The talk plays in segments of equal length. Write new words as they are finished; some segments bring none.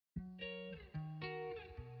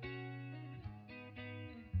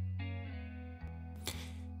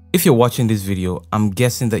If you're watching this video, I'm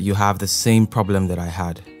guessing that you have the same problem that I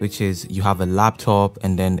had, which is you have a laptop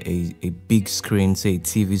and then a big screen, say a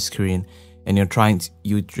TV screen, and you're trying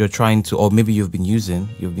to, or maybe you've been using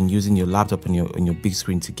your laptop and your big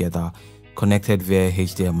screen together, connected via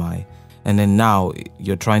HDMI, and then now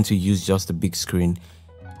you're trying to use just the big screen.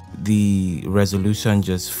 The resolution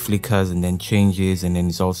just flickers and then changes, and then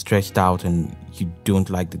it's all stretched out, and you don't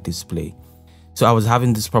like the display. So I was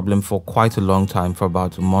having this problem for quite a long time, for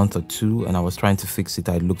about a month or two, and I was trying to fix it.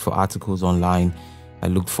 I looked for articles online, I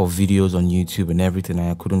looked for videos on YouTube and everything, and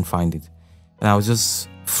I couldn't find it. And I was just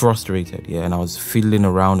frustrated, and I was fiddling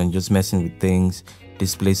around and just messing with things,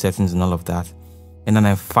 display settings and all of that. And then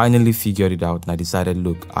I finally figured it out, and I decided,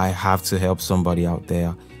 look, I have to help somebody out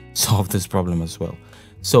there solve this problem as well.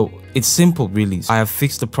 So it's simple, really. I have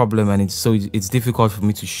fixed the problem, and it's difficult for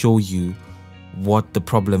me to show you what the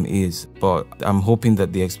problem is, but I'm hoping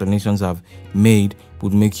that the explanations I've made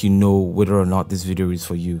would make you know whether or not this video is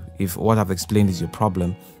for you. If what I've explained is your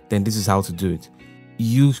problem, then this is how to do it.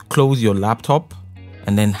 You close your laptop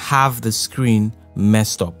and then have the screen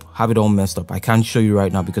messed up, have it all messed up. I can't show you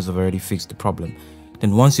right now because I've already fixed the problem.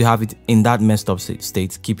 Then once you have it in that messed up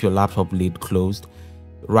state, keep your laptop lid closed,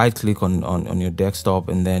 right click on your desktop,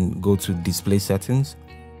 and then go to display settings.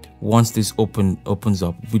 Once this opens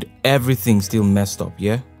up with everything still messed up,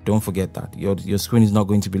 don't forget that your screen is not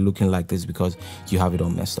going to be looking like this because you have it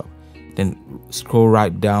all messed up. Then scroll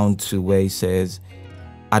right down to where it says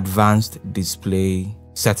advanced display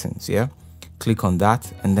settings. Click on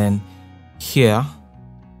that, and then here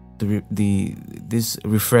this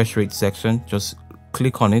refresh rate section, just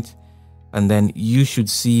click on it, and then you should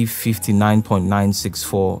see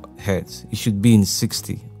 59.964 hertz. It should be in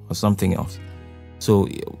 60 or something else. So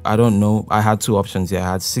I don't know, I had two options here.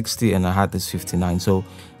 I had 60 and I had this 59. So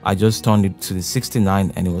I just turned it to the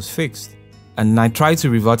 69 and it was fixed. And I tried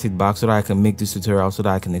to revert it back so that I can make this tutorial, so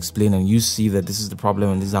that I can explain and you see that this is the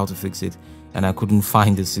problem and this is how to fix it. And I couldn't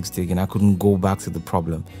find the 60 again. I couldn't go back to the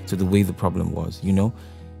problem, to the way the problem was,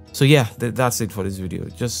 So yeah, that's it for this video.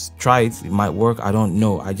 Just try it. It might work. I don't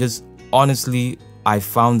know. Honestly, I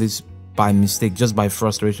found this by mistake, just by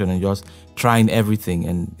frustration and just trying everything,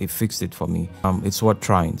 and it fixed it for me. It's worth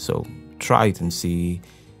trying, so try it and see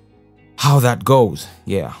how that goes.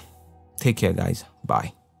 Take care, guys.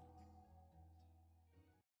 Bye.